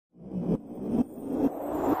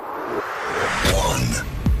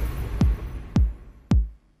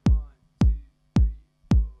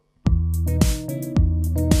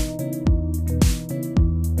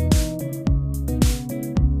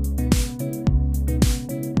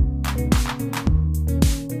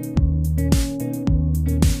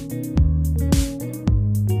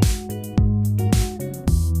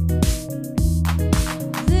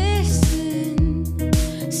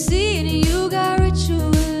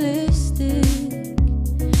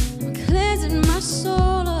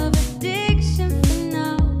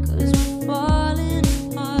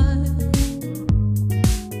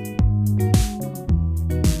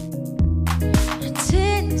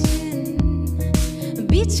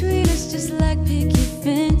between us just like picket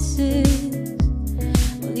fences.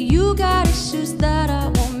 Well, you got issues that I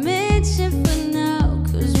won't mention for now,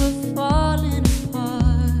 'cause we're falling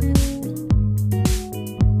apart.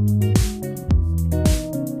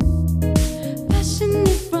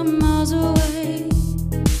 Passionate from miles away,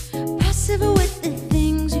 passive with the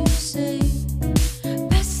things you say,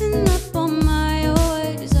 passing up on my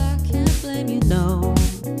ways. I can't blame you, no.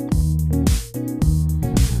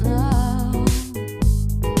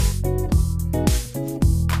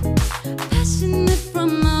 Passionate from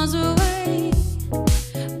miles away,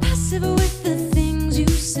 passive with the things you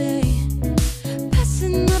say,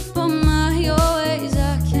 passing up on my ways.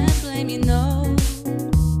 I can't blame you, no.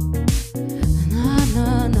 Nah,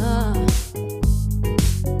 nah, nah.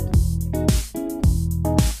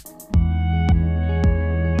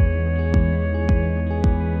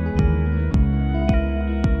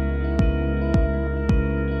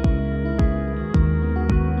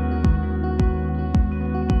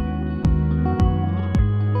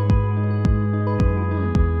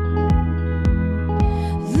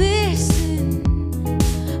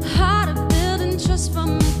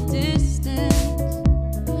 From a distance,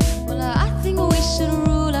 well, I think we should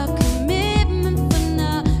rule out commitment for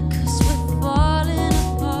now, 'cause we're falling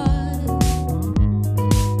apart.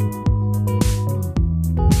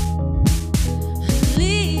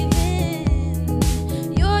 Leaving,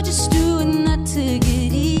 you're just doing that to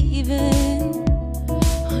get even.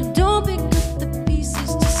 Don't pick up the pieces,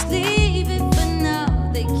 just leave it for now.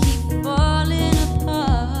 They keep falling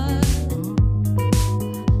apart.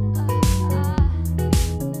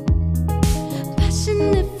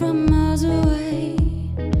 Passionate from